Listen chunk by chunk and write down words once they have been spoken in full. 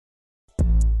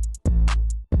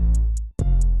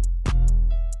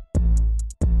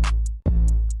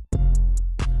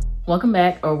Welcome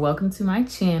back, or welcome to my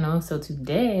channel. So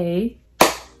today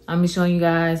I'm be showing you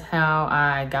guys how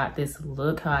I got this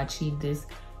look, how I achieved this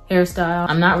hairstyle.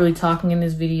 I'm not really talking in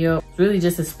this video. It's really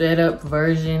just a sped up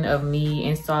version of me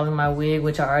installing my wig,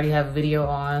 which I already have a video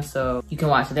on, so you can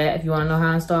watch that if you want to know how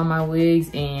to install my wigs.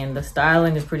 And the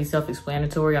styling is pretty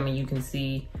self-explanatory. I mean, you can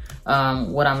see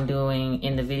what I'm doing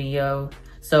in the video.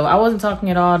 So I wasn't talking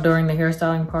at all during the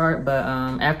hairstyling part, but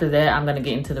after that, I'm gonna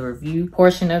get into the review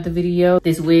portion of the video.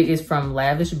 This wig is from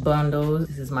Lavish Bundles.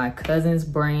 This is my cousin's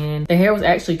brand. The hair was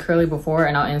actually curly before,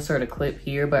 and I'll insert a clip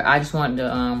here, but I just wanted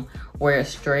to wear it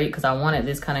straight because I wanted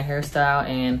this kind of hairstyle,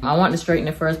 and I wanted to straighten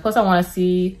it first. Plus I wanna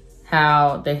see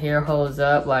how the hair holds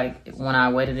up. Like when I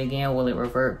wet it again, will it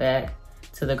revert back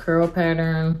to the curl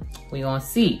pattern? We gonna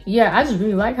see. Yeah, I just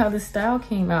really like how this style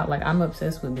came out. Like, I'm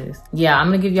obsessed with this. Yeah, I'm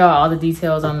gonna give y'all all the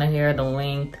details on the hair, the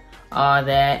length, all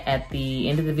that at the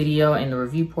end of the video in the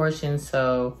review portion,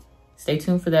 so stay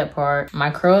tuned for that part.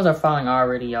 My curls are falling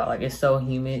already, y'all. Like, it's so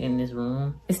humid in this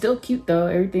room. It's still cute though.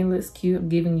 Everything looks cute. I'm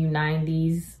giving you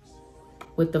 90s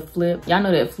with the flip. Y'all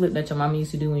know that flip that your mama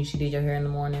used to do when she did your hair in the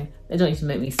morning? That joint used to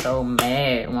make me so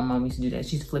mad when my mom used to do that.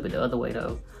 She used to flip it the other way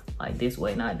though. Like this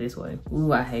way, not this way.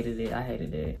 Ooh, I hated it. I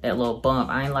hated it. That little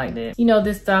bump, I ain't like that. You know,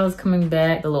 this style is coming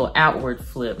back. The little outward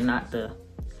flip, not the,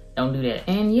 don't do that.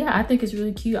 And yeah, I think it's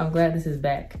really cute. I'm glad this is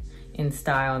back in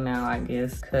style now, I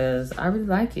guess, because I really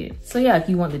like it. So yeah, if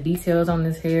you want the details on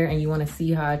this hair and you want to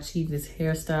see how I achieved this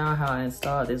hairstyle, how I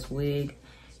installed this wig,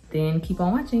 then keep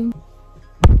on watching.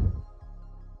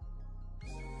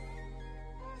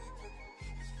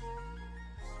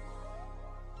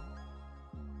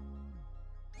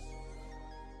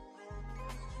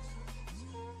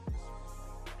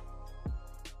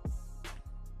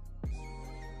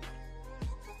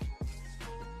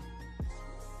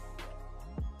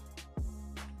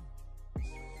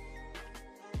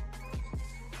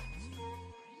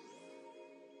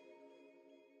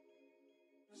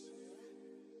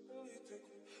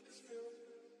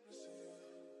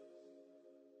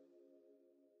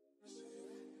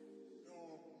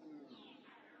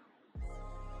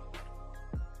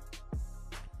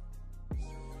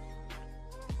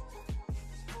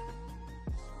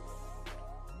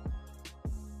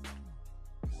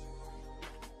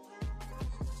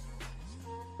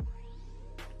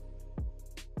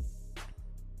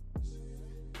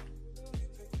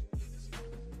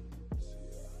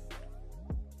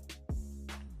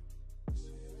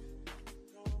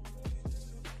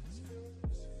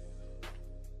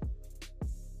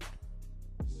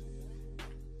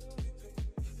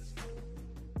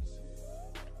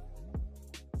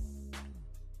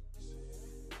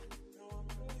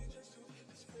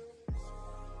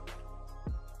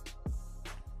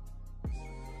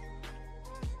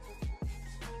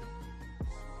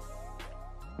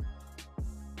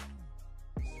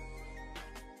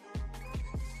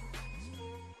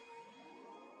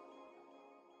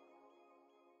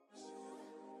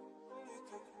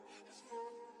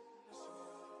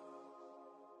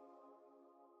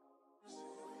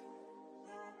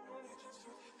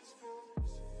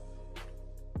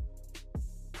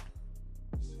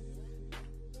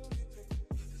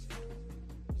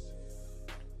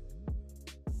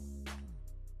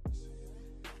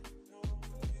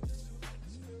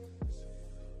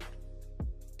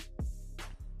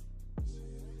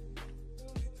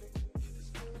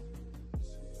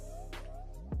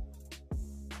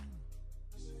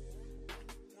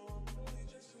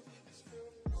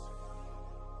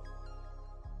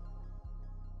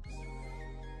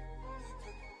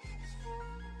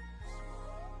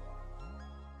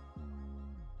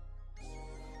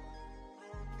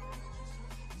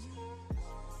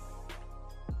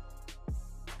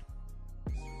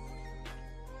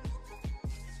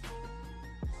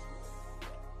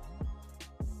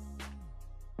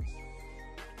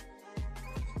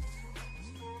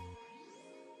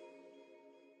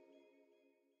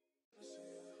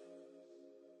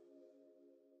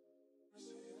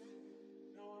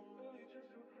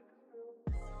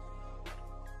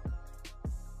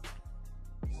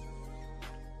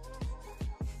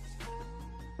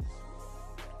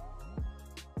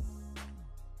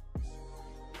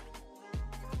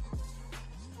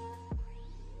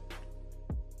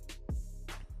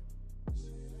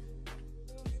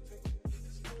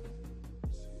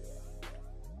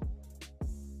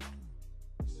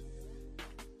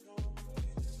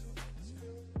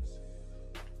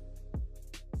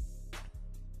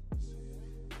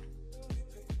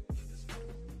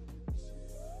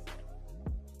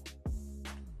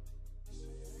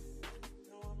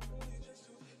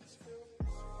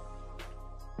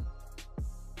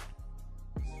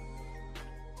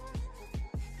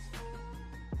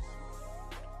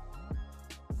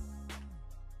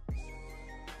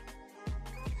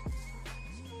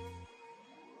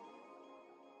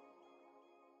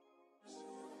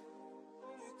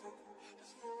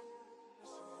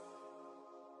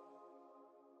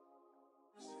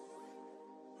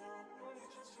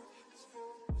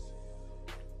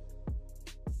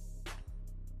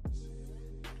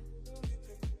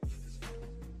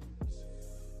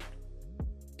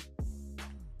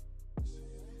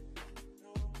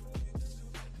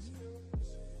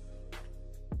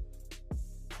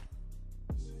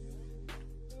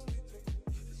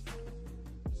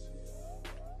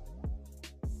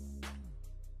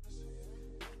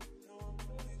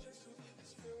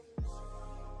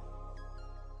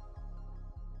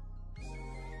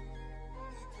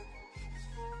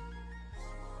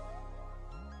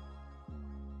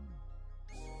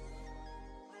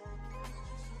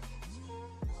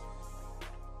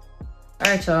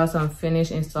 right, y'all, so I'm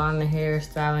finished installing the hair,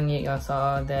 styling it. Y'all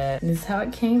saw that. This is how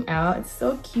it came out. It's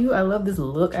so cute. I love this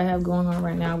look I have going on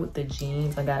right now with the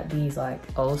jeans. I got these like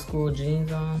old school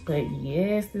jeans on. But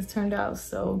yes, this turned out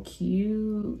so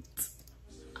cute.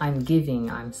 I'm giving,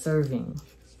 I'm serving.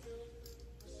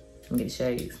 Let me get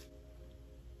shades.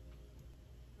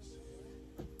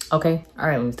 Okay, all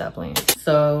right, let me stop playing.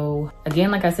 So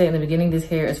again, like I said in the beginning, this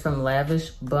hair is from Lavish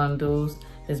Bundles.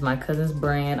 This is my cousin's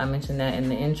brand. I mentioned that in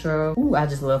the intro. Ooh, I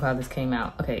just love how this came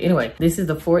out. Okay, anyway, this is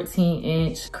the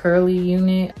 14-inch curly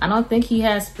unit. I don't think he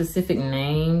has specific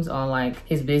names on like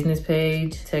his business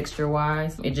page,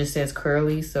 texture-wise. It just says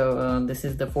curly, so this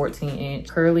is the 14-inch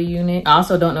curly unit. I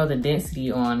also don't know the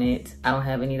density on it. I don't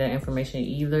have any of that information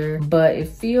either, but it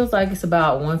feels like it's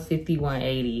about 150,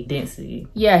 180 density.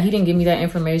 Yeah, he didn't give me that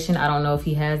information. I don't know if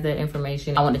he has that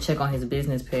information. I want to check on his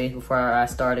business page before I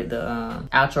started the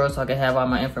outro so I could have all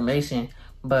my information,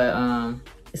 but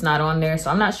it's not on there, so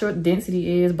I'm not sure what the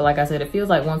density is, but like I said, it feels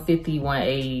like 150,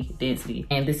 180 density.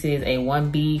 And this is a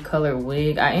 1B color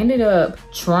wig. I ended up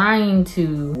trying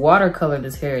to watercolor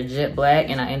this hair jet black,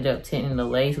 and I ended up tinting the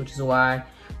lace, which is why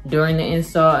during the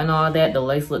install and all that, the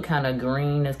lace looked kind of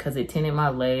green. That's because it tinted my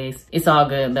lace. It's all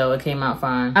good though, it came out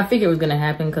fine. I figured it was gonna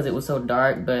happen because it was so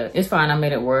dark, but it's fine. I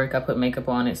made it work. I put makeup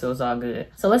on it, so it's all good.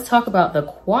 So let's talk about the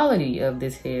quality of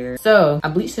this hair. So I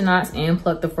bleached the knots and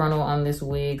plucked the frontal on this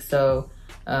wig, so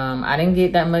I didn't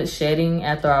get that much shedding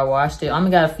after I washed it. I only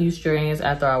got a few strands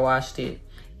after I washed it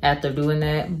after doing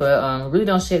that, but really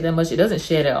don't shed that much. It doesn't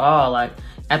shed at all. Like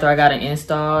after I got it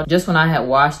installed, just when I had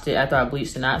washed it, after I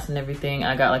bleached the knots and everything,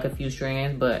 I got like a few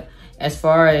strands. But as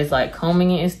far as like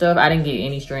combing it and stuff, I didn't get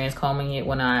any strands combing it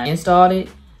when I installed it.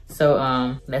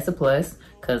 So that's a plus,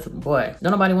 cause boy,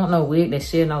 don't nobody want no wig that's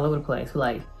shedding all over the place.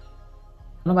 Like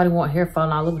nobody want hair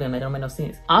falling all over them. It don't make no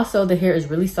sense. Also, the hair is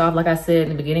really soft. Like I said in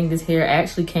the beginning, this hair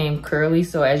actually came curly.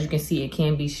 So as you can see, it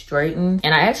can be straightened.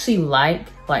 And I actually like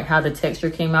how the texture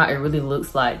came out. It really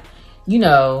looks like, you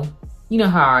know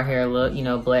how our hair look,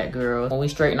 black girls. When we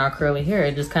straighten our curly hair,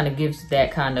 it just kind of gives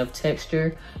that kind of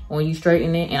texture when you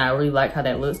straighten it. And I really like how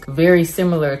that looks. Very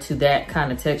similar to that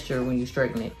kind of texture when you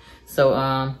straighten it. So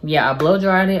yeah, I blow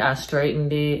dried it, I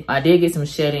straightened it. I did get some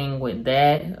shedding with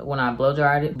that when I blow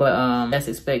dried it, but that's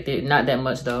expected, not that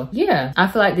much though. Yeah, I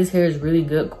feel like this hair is really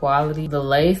good quality. The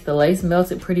lace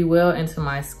melted pretty well into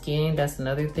my skin. That's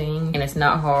another thing. And it's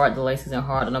not hard. The lace isn't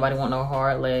hard. Nobody want no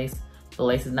hard lace. The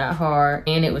lace is not hard,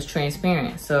 and it was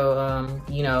transparent. So,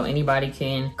 anybody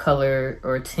can color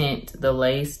or tint the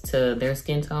lace to their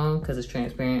skin tone because it's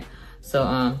transparent. So,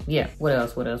 yeah, what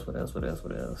else?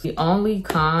 The only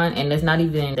con, and it's not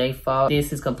even their fault,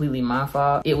 this is completely my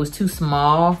fault. It was too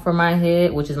small for my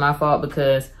head, which is my fault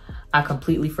because I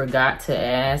completely forgot to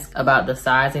ask about the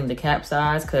sizing, the cap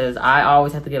size, because I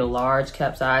always have to get a large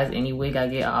cap size. Any wig I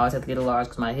get, I always have to get a large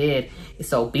because my head is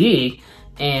so big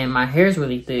and my hair is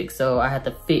really thick. So I had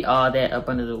to fit all that up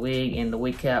under the wig and the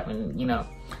wig cap and,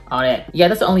 all that. Yeah,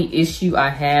 that's the only issue I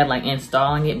had, like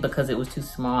installing it, because it was too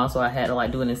small. So I had to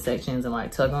like do it in sections and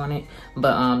like tug on it.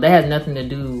 But that has nothing to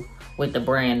do with the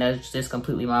brand. That's just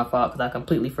completely my fault because I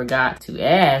completely forgot to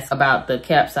ask about the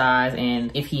cap size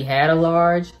and if he had a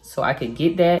large so I could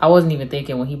get that. I wasn't even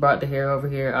thinking when he brought the hair over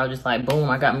here. I was just like, boom,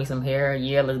 I got me some hair.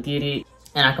 Yeah, let's get it.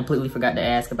 And I completely forgot to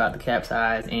ask about the cap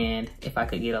size and if I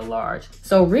could get a large.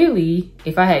 So really,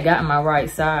 if I had gotten my right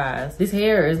size, this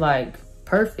hair is like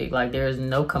perfect. Like there's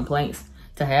no complaints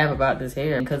to have about this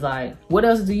hair because like, what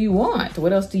else do you want?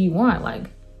 What else do you want?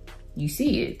 Like, you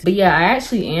see it. But yeah, I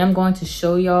actually am going to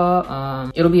show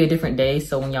y'all. It'll be a different day.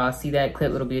 So when y'all see that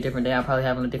clip, it'll be a different day. I'll probably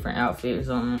have on a different outfit or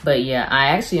something. But yeah,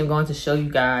 I actually am going to show you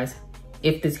guys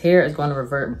if this hair is going to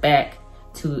revert back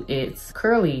to its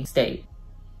curly state.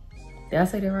 Did I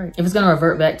say that right? If it's gonna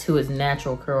revert back to its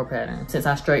natural curl pattern. Since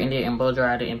I straightened it and blow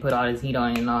dried it and put all this heat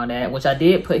on it and all that, which I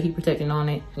did put heat protectant on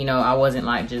it. I wasn't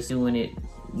like just doing it,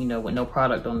 with no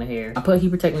product on the hair. I put heat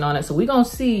protectant on it. So we gonna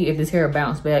see if this hair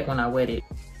bounced back when I wet it.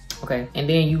 Okay, and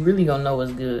then you really gonna know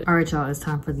what's good. All right, y'all, it's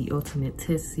time for the ultimate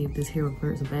test. See if this hair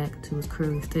reverts back to its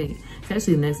curly state. It's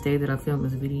actually the next day that I filmed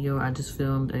this video. I just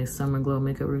filmed a summer glow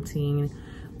makeup routine.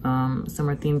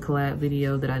 Summer theme collab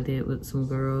video that I did with some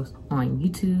girls on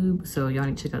YouTube. So y'all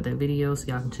need to check out that video so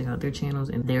y'all can check out their channels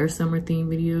and their summer theme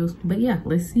videos. But yeah,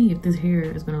 let's see if this hair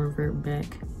is gonna revert back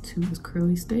to its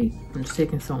curly state. I'm just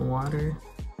taking some water.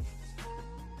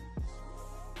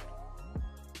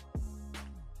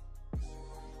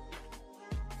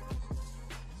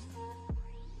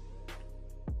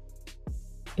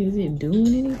 Is it doing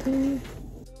anything?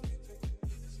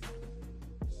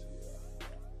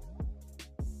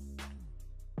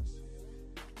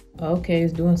 Okay,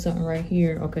 it's doing something right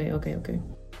here. Okay.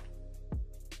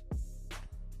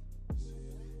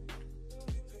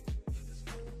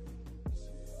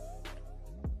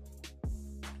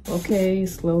 Okay,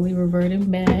 slowly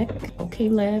reverting back. Okay,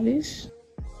 Lavish.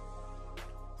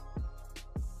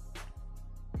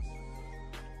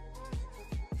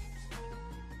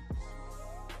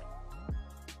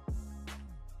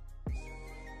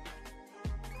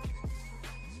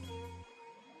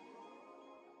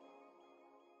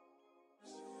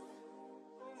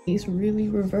 It's really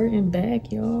reverting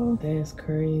back, y'all. That's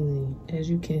crazy. As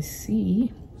you can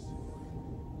see.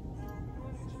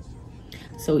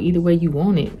 So either way you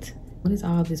want it. What is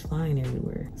all this flying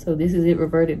everywhere? So this is it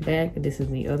reverted back. This is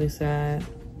the other side.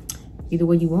 Either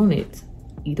way you want it.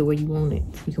 Either way you want it.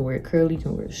 You can wear it curly, you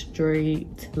can wear it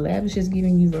straight. Lavish is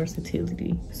giving you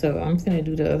versatility. So I'm just gonna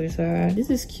do the other side. This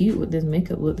is cute with this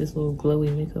makeup look, this little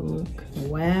glowy makeup look.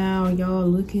 Wow, y'all,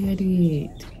 look at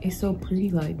it. It's so pretty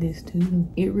like this too.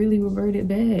 It really reverted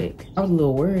back. I was a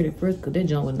little worried at first because that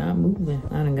junk was not moving.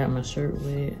 I done got my shirt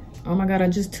wet. Oh my God, I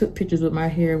just took pictures with my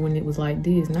hair when it was like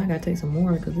this. Now I gotta take some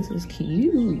more because this is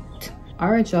cute. All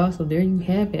right, y'all, so there you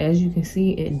have it. As you can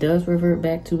see, it does revert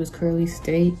back to its curly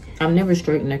state. I've never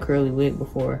straightened a curly wig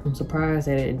before. I'm surprised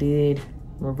that it did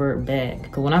revert back.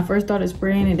 Because when I first started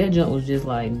spraying it, that junk was just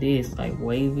like this, like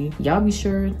wavy. Y'all be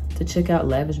sure to check out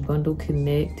Lavish Bundle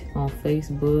Connect on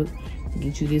Facebook.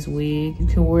 Get you this wig. You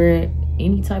can wear it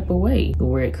any type of way. You can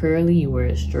wear it curly, you wear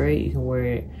it straight, you can wear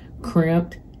it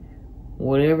crimped,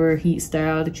 whatever heat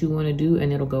style that you want to do,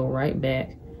 and it'll go right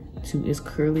back to its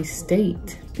curly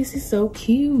state. This is so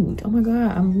cute. Oh my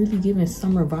God, I'm really giving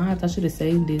summer vibes. I should have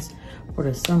saved this for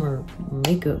the summer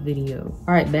makeup video.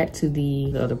 All right, back to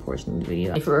the other portion of the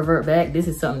video. If you revert back, this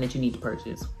is something that you need to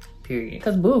purchase, period.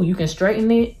 Because boo, you can straighten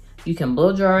it, you can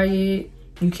blow dry it,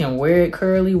 you can wear it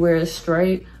curly, wear it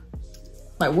straight.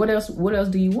 Like what else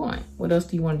do you want? What else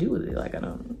do you want to do with it? Like, I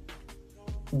don't know.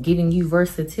 Giving you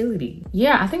versatility.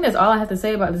 Yeah, I think that's all I have to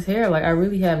say about this hair. Like, I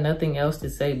really have nothing else to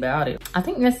say about it. I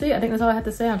think that's it. I think that's all I have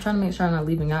to say. I'm trying to make sure I'm not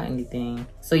leaving out anything.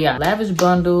 So yeah, Lavish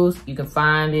Bundles, you can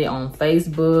find it on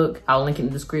Facebook. I'll link it in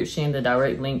the description, the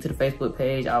direct link to the Facebook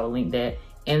page. I will link that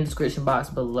in the description box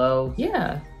below.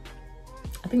 Yeah,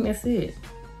 I think that's it.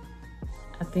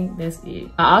 I think that's it.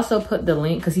 I also put the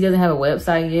link, because he doesn't have a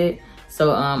website yet.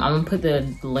 So I'm gonna put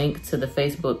the link to the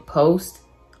Facebook post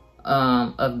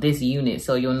of this unit,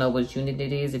 so you'll know which unit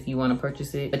it is if you want to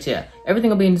purchase it. But yeah, everything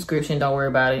will be in the description, don't worry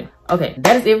about it. Okay,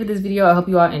 that is it for this video. I hope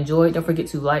you all enjoyed. Don't forget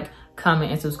to like,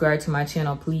 comment, and subscribe to my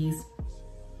channel, please,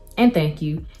 and thank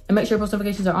you. And make sure post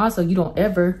notifications are on so you don't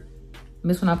ever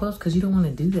miss when I post, because you don't want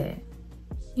to do that.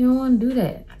 You don't want to do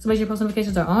that. So make sure post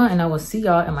notifications are on, and I will see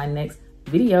y'all in my next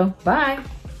video. Bye.